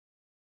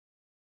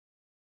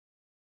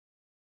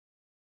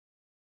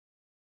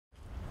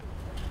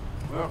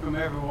Welcome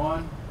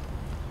everyone.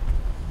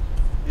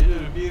 It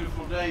is a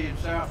beautiful day in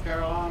South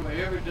Carolina.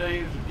 Every day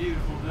is a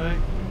beautiful day.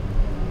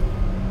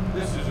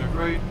 This is a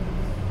great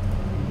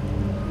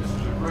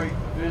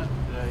event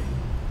today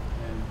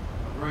and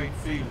a great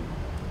feeling.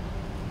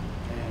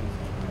 And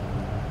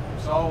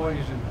it's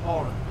always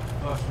important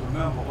for us to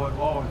remember what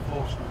law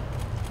enforcement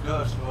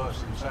does for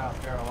us in South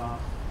Carolina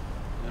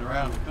and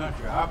around the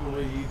country. I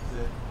believe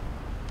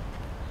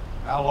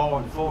that our law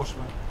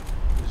enforcement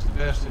is the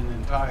best in the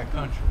entire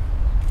country.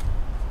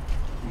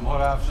 From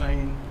what I've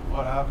seen,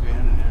 what I've been,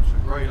 and it's a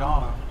great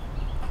honor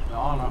to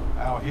honor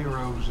our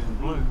heroes in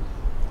blue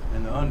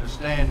and the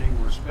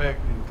understanding, respect,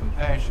 and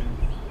compassion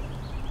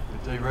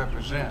that they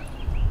represent.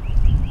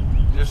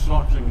 Just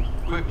something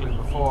quickly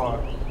before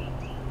I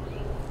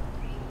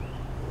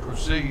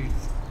proceed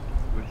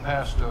with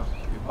Pastor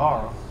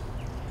Ibarra,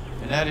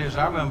 and that is,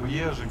 I remember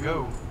years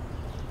ago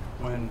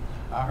when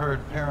I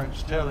heard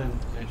parents telling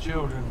their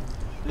children,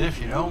 if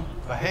you don't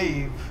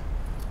behave,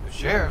 the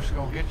sheriff's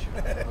gonna get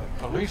you. The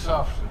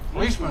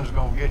policeman's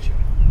gonna get you.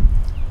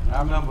 And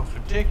I remember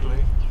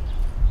particularly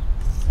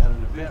at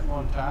an event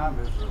one time,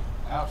 it was an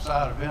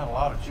outside event, a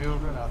lot of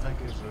children, I think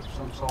it was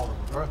some sort of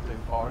a birthday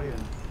party, and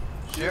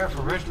the sheriff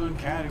of Richland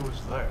County was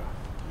there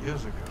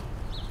years ago.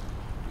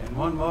 And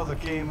one mother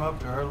came up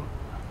to her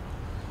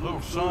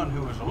little son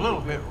who was a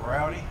little bit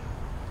rowdy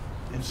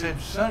and said,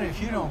 "Sonny,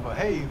 if you don't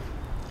behave,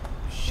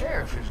 the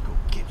sheriff is gonna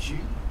get you."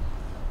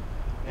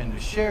 And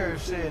the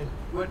sheriff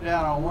went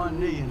down on one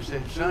knee and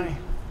said, "Sonny,"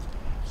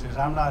 says,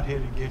 "I'm not here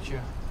to get you.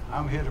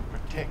 I'm here to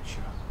protect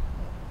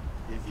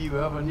you. If you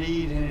ever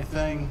need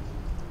anything,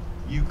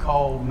 you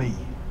call me."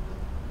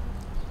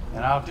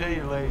 And I'll tell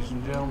you, ladies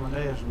and gentlemen,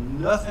 there's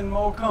nothing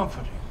more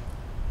comforting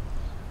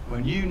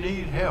when you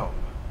need help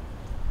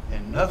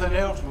and nothing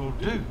else will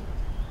do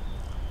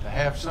to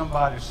have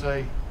somebody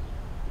say,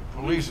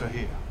 "The police are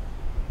here."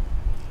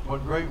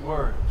 What great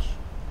words.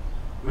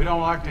 We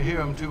don't like to hear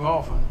them too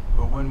often,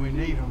 but when we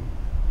need them,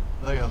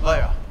 they are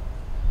there.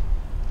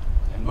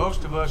 And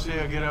most of us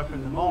here get up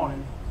in the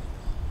morning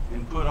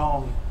and put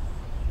on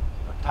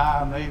a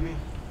tie maybe,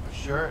 a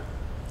shirt,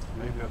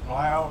 maybe a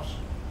blouse,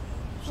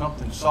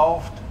 something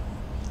soft.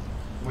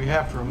 We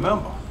have to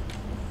remember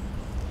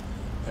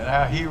that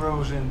our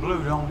heroes in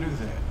blue don't do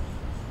that.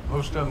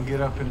 Most of them get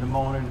up in the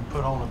morning and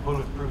put on a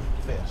bulletproof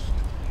vest.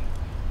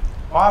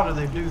 Why do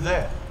they do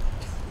that?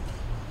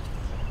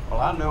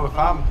 Well, I know if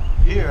I'm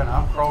here and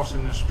I'm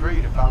crossing the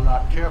street, if I'm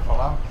not careful,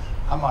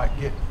 I might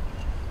get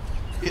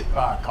hit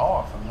by a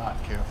car if I'm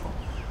not careful.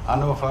 I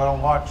know if I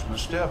don't watch my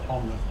step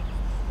on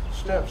the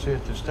steps here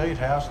at the State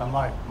House, I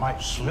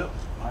might slip,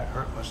 might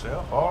hurt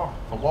myself, or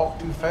if I walk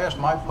too fast,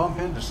 might bump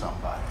into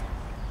somebody.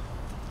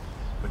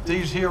 But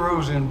these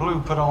heroes in blue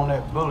put on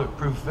that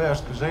bulletproof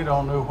vest because they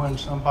don't know when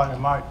somebody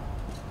might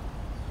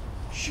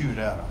shoot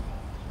at them,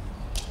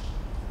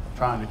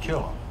 trying to kill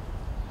them.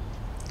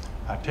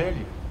 I tell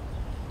you,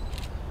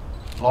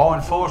 law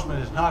enforcement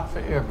is not for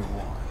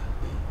everyone,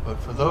 but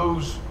for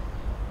those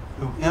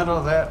who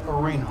enter that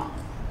arena,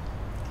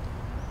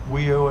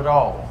 we owe it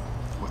all.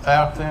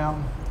 Without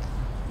them,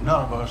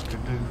 none of us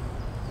could do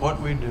what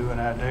we do in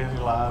our daily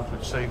lives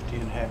with safety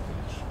and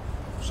happiness.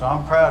 So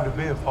I'm proud to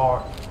be a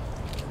part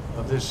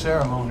of this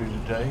ceremony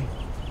today.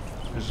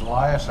 Ms.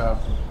 Elias,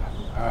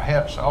 our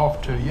hats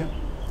off to you,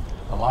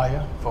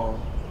 Elia, for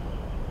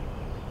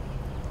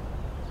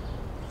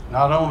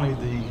not only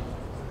the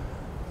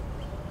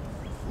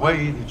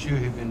way that you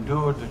have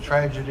endured the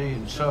tragedy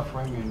and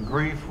suffering and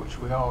grief which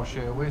we all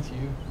share with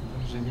you,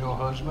 losing your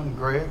husband,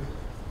 Greg,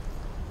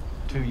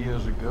 2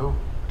 years ago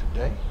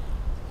today,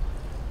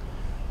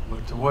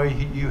 but the way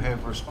you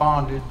have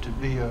responded to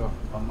be a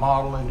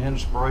model and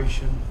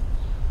inspiration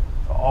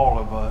for all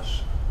of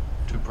us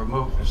to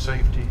promote the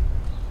safety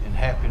and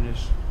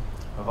happiness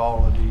of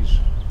all of these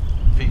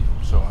people.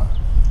 So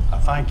I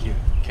thank you,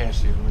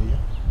 Cassie and Leah.